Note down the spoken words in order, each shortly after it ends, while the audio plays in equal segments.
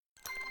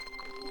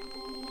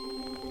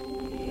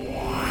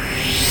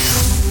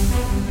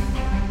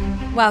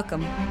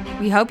Welcome.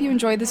 We hope you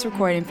enjoyed this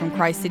recording from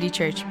Christ City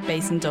Church,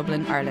 based in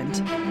Dublin, Ireland.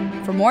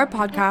 For more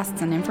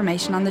podcasts and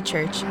information on the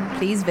church,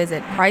 please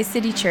visit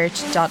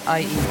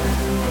christcitychurch.ie.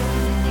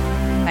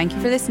 Thank you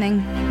for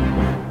listening.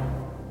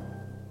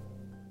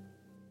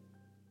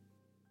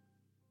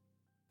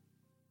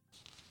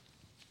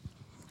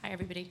 Hi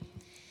everybody.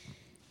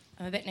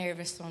 I'm a bit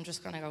nervous, so I'm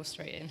just going to go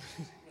straight in.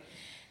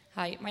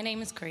 Hi, my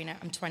name is Karina.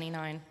 I'm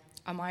 29.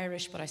 I'm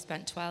Irish, but I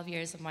spent 12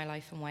 years of my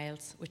life in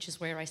Wales, which is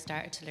where I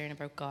started to learn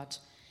about God.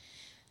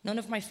 None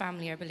of my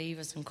family are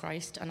believers in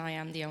Christ, and I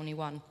am the only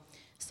one.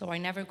 So I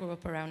never grew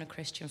up around a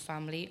Christian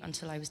family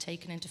until I was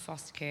taken into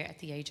foster care at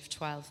the age of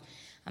 12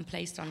 and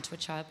placed onto a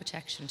child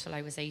protection until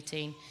I was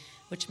 18,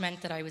 which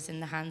meant that I was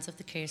in the hands of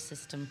the care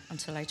system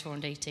until I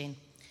turned 18.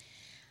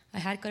 I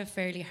had got a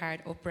fairly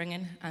hard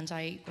upbringing, and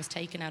I was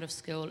taken out of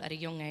school at a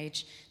young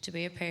age to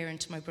be a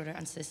parent to my brother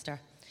and sister.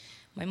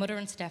 My mother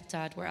and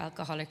stepdad were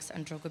alcoholics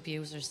and drug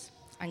abusers,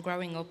 and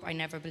growing up I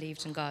never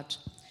believed in God.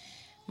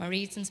 My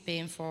reasons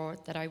being for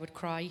that I would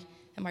cry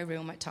in my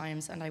room at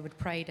times and I would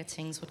pray that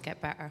things would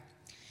get better.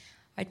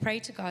 I'd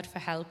pray to God for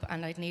help,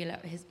 and I'd kneel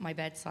at my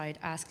bedside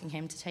asking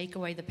him to take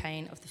away the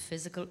pain of the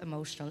physical,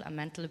 emotional and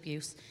mental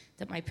abuse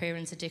that my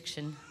parents'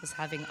 addiction was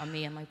having on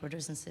me and my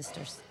brothers and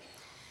sisters.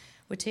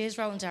 With tears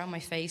rolling down my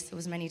face, there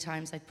was many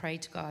times I'd pray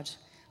to God.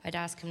 I'd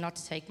ask him not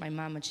to take my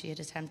mum, and she had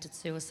attempted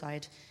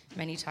suicide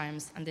many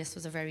times, and this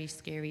was a very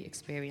scary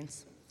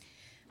experience.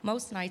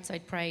 Most nights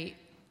I'd pray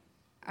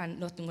and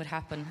nothing would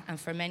happen, and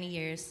for many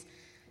years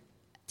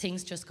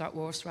things just got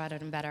worse rather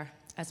than better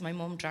as my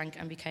mum drank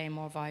and became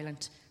more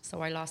violent, so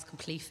I lost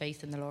complete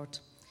faith in the Lord.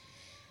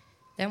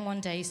 Then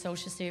one day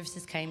social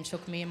services came,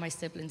 took me and my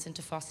siblings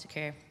into foster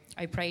care.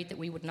 I prayed that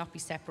we would not be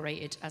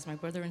separated, as my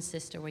brother and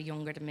sister were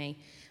younger than me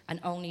and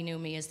only knew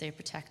me as their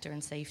protector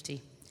and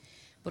safety.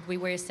 But we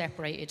were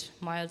separated,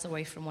 miles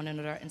away from one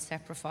another in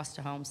separate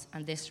foster homes,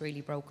 and this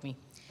really broke me.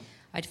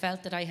 I'd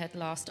felt that I had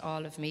lost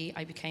all of me.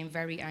 I became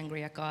very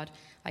angry at God.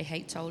 I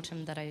told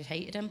him that I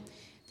hated him,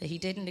 that he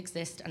didn't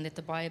exist, and that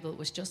the Bible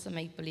was just a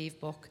make-believe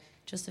book,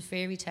 just a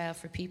fairy tale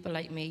for people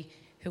like me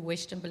who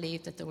wished and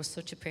believed that there was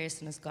such a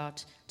person as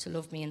God to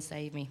love me and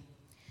save me.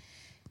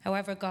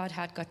 However, God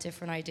had got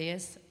different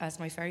ideas, as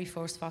my very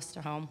first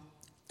foster home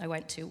I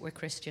went to were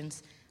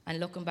Christians, and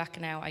looking back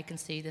now, I can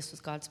see this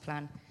was God's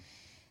plan.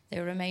 They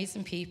were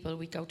amazing people.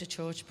 We'd go to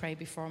church, pray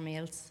before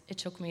meals. It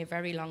took me a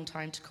very long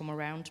time to come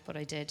around, but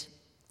I did.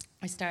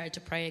 I started to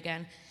pray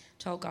again,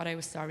 told God I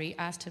was sorry,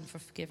 asked him for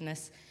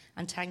forgiveness,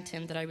 and thanked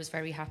him that I was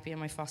very happy in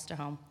my foster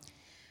home.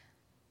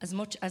 As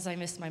much as I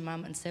missed my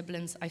mum and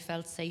siblings, I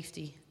felt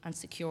safety and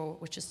secure,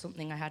 which is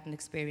something I hadn't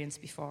experienced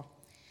before.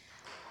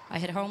 I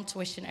had home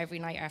tuition every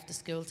night after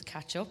school to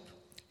catch up.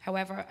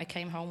 However, I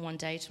came home one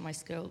day from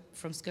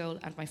school,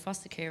 and my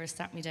foster carer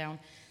sat me down,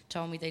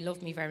 told me they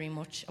loved me very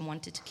much and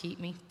wanted to keep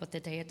me, but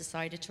that they had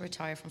decided to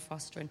retire from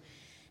fostering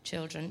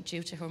children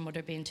due to her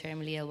mother being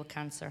terminally ill with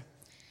cancer.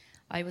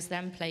 I was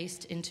then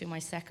placed into my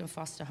second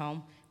foster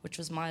home, which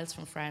was miles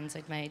from friends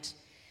I'd made.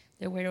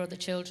 There were other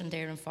children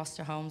there in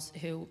foster homes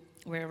who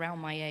were around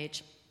my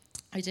age.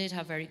 I did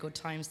have very good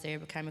times there,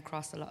 but came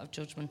across a lot of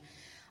judgment.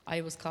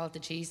 I was called the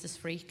Jesus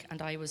freak,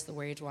 and I was the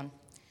weird one.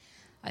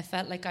 I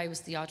felt like I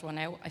was the odd one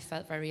out. I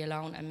felt very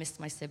alone and missed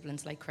my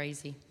siblings like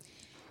crazy.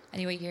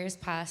 Anyway, years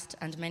passed,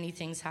 and many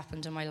things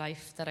happened in my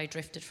life that I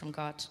drifted from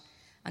God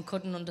and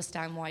couldn't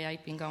understand why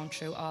I'd been going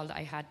through all that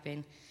I had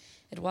been.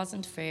 It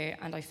wasn't fair,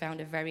 and I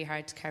found it very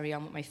hard to carry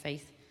on with my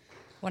faith.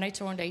 When I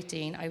turned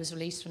 18, I was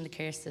released from the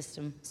care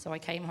system, so I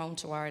came home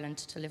to Ireland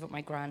to live with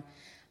my gran.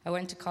 I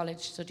went to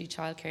college, studied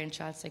childcare and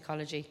child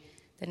psychology.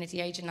 Then at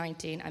the age of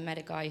 19, I met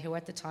a guy who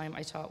at the time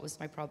I thought was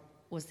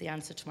the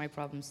answer to my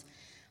problems.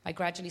 I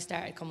gradually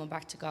started coming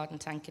back to God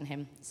and thanking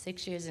him.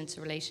 6 years into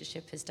the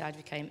relationship, his dad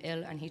became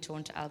ill and he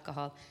turned to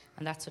alcohol,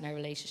 and that's when our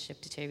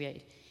relationship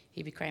deteriorated.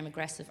 He became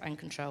aggressive and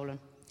controlling.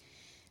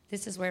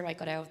 This is where I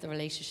got out of the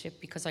relationship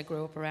because I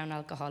grew up around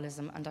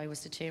alcoholism, and I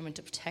was determined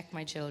to protect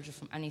my children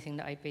from anything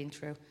that I'd been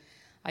through.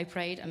 I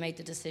prayed and made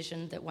the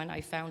decision that when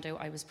I found out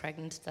I was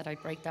pregnant, that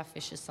I'd break that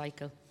vicious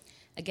cycle.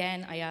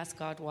 Again, I asked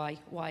God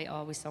why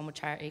always so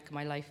much heartache in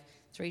my life,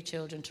 3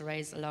 children to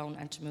raise alone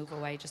and to move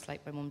away just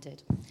like my mum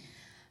did.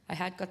 I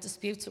had got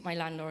disputes with my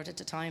landlord at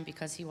the time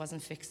because he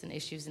wasn't fixing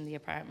issues in the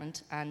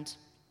apartment, and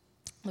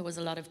there was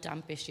a lot of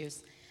damp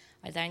issues.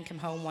 I then came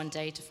home one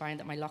day to find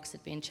that my locks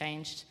had been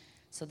changed,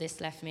 so this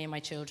left me and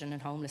my children in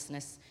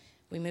homelessness.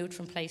 We moved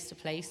from place to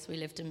place. We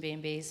lived in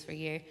B&Bs for a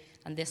year,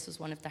 and this was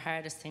one of the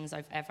hardest things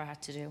I've ever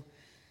had to do.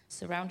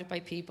 Surrounded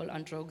by people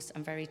on drugs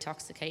and very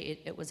intoxicated,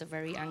 it was a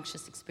very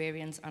anxious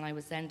experience, and I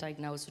was then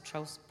diagnosed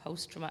with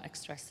post-traumatic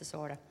stress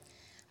disorder.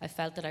 I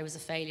felt that I was a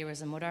failure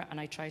as a mother, and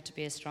I tried to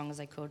be as strong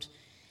as I could.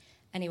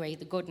 Anyway,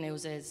 the good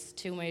news is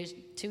 2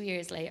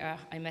 years later,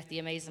 I met the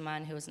amazing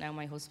man who is now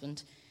my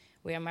husband.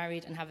 We are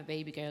married and have a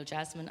baby girl,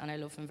 Jasmine, and I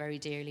love him very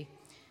dearly.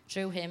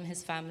 Through him,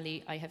 his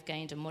family, I have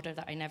gained a mother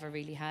that I never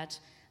really had,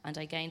 and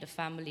I gained a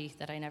family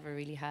that I never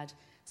really had.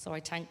 So I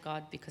thank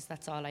God, because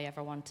that's all I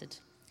ever wanted.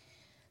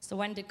 So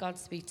when did God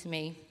speak to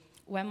me?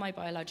 When my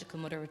biological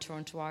mother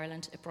returned to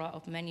Ireland, it brought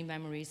up many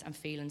memories and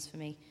feelings for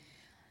me.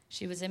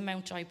 She was in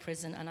Mountjoy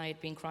prison and I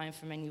had been crying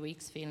for many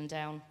weeks, feeling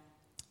down.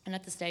 And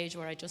at the stage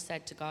where I just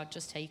said to God,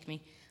 just take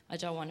me. I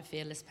don't want to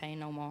feel this pain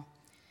no more.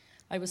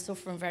 I was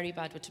suffering very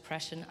bad with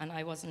depression and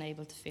I wasn't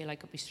able to feel I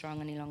could be strong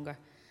any longer.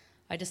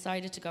 I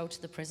decided to go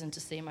to the prison to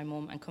see my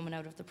mum, and coming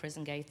out of the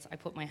prison gates, I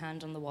put my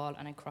hand on the wall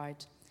and I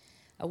cried.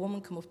 A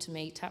woman came up to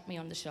me, tapped me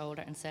on the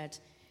shoulder and said,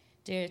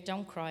 "Dear,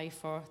 don't cry,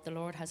 for the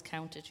Lord has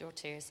counted your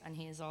tears and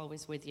he is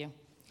always with you."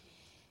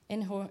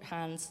 In her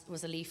hands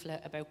was a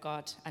leaflet about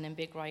God, and in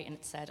big writing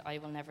it said, "I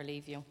will never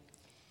leave you."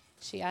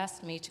 She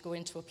asked me to go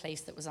into a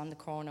place that was on the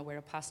corner where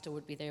a pastor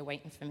would be there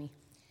waiting for me.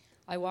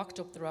 I walked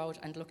up the road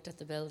and looked at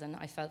the building.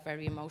 I felt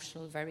very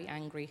emotional, very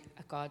angry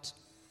at God.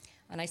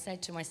 And I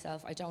said to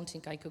myself, I don't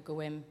think I could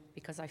go in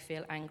because I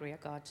feel angry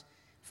at God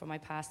for my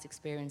past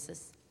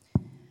experiences.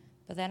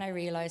 But then I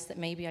realized that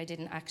maybe I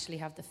didn't actually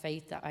have the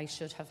faith that I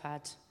should have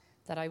had,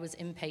 that I was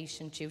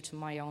impatient due to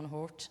my own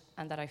hurt,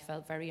 and that I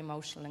felt very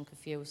emotional and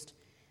confused.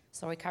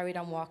 So I carried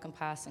on walking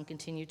past and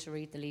continued to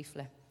read the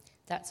leaflet.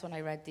 That's when I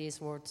read these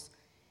words: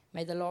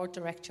 "May the Lord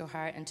direct your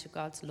heart into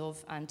God's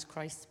love and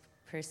Christ's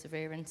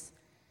perseverance."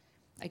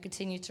 I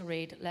continued to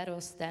read, "Let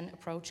us then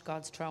approach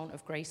God's throne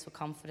of grace with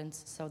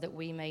confidence, so that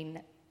we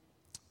may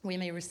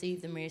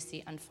receive the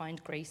mercy and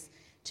find grace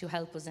to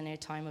help us in our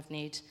time of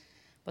need."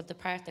 But the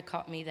part that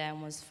caught me then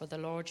was, "For the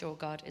Lord your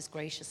God is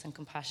gracious and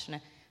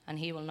compassionate, and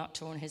he will not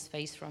turn his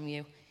face from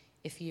you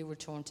if you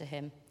return to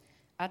him."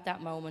 At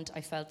that moment,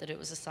 I felt that it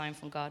was a sign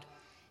from God.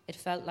 It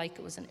felt like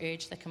it was an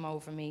urge that came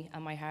over me,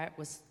 and my heart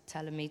was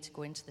telling me to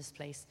go into this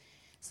place.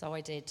 So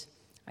I did.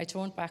 I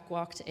turned back,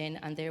 walked in,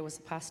 and there was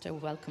a pastor who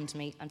welcomed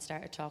me and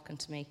started talking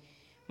to me.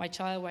 "My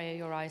child, why are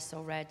your eyes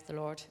so red? The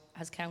Lord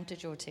has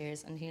counted your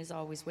tears, and he is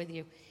always with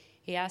you."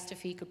 He asked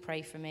if he could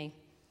pray for me.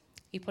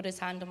 He put his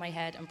hand on my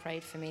head and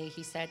prayed for me.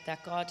 He said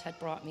that God had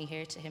brought me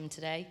here to him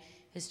today,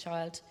 his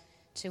child,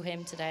 to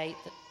him today,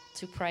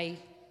 to pray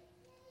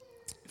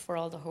for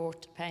all the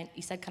hurt, pain.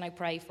 He said, "Can I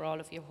pray for all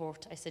of your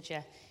hurt?" I said,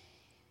 "Yeah."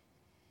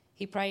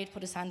 He prayed,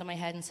 put his hand on my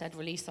head and said,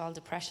 "Release all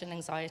depression,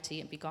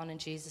 anxiety, and be gone in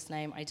Jesus'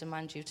 name. I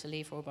demand you to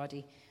leave her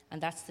body."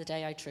 And that's the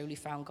day I truly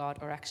found God,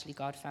 or actually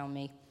God found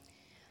me.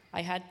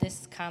 I had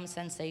this calm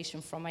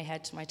sensation from my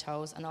head to my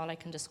toes, and all I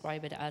can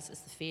describe it as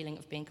is the feeling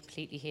of being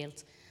completely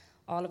healed.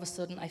 All of a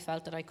sudden, I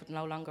felt that I could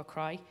no longer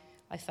cry.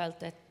 I felt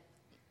that,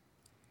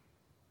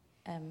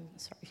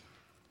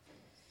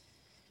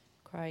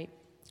 cry.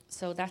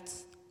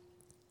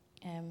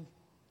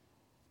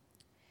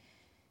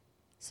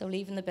 So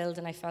leaving the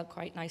building, I felt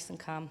quite nice and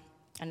calm,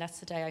 and that's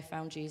the day I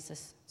found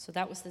Jesus. So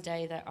that was the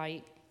day that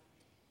I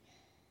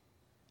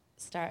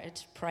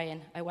started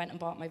praying. I went and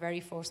bought my very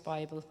first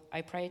Bible.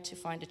 I prayed to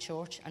find a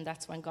church, and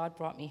that's when God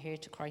brought me here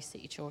to Christ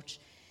City Church.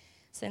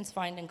 Since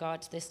finding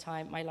God this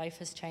time, my life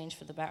has changed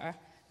for the better.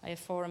 I have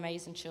 4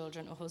 amazing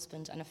children, a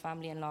husband, and a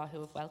family-in-law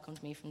who have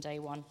welcomed me from day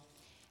one.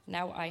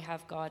 Now I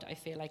have God, I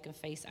feel I can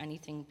face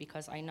anything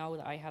because I know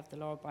that I have the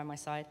Lord by my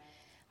side.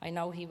 I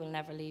know he will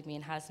never leave me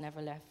and has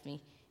never left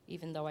me,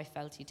 even though I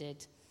felt he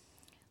did.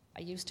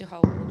 I used to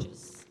hold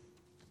grudges.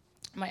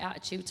 My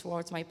attitude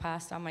towards my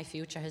past and my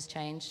future has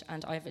changed,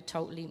 and I have a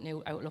totally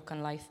new outlook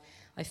on life.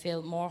 I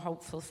feel more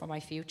hopeful for my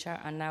future,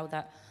 and now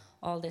that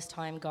all this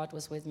time God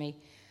was with me,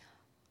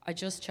 I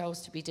just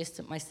chose to be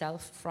distant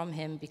myself from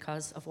him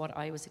because of what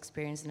I was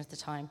experiencing at the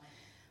time.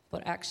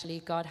 But actually,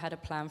 God had a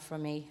plan for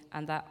me,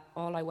 and that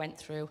all I went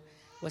through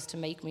was to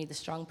make me the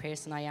strong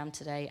person I am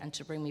today and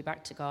to bring me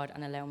back to God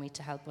and allow me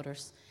to help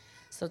others.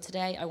 So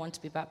today I want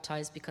to be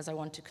baptized because I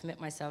want to commit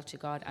myself to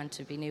God and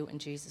to be new in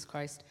Jesus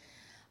Christ.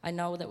 I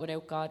know that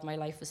without God, my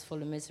life is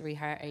full of misery,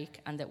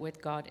 heartache, and that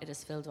with God, it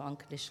is filled with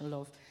unconditional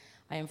love.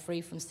 I am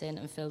free from sin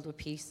and filled with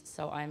peace,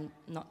 so I'm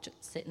not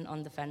just sitting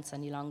on the fence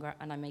any longer,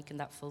 and I'm making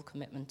that full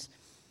commitment.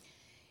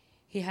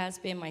 He has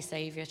been my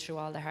saviour through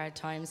all the hard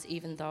times,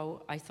 even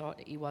though I thought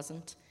he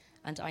wasn't,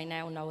 and I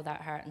now know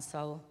that heart and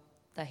soul,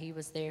 that he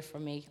was there for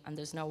me, and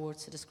there's no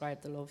words to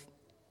describe the love.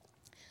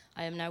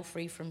 I am now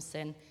free from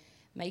sin.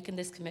 Making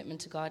this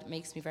commitment to God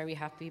makes me very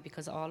happy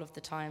because all of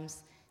the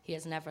times he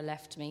has never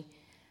left me,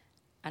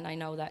 and I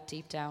know that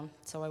deep down.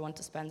 So I want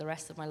to spend the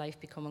rest of my life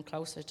becoming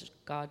closer to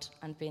God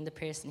and being the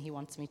person he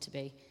wants me to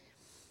be.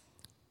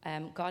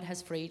 God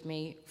has freed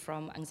me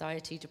from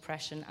anxiety,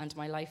 depression, and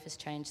my life has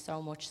changed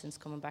so much since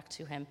coming back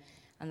to him,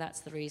 and that's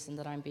the reason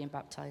that I'm being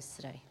baptized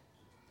today.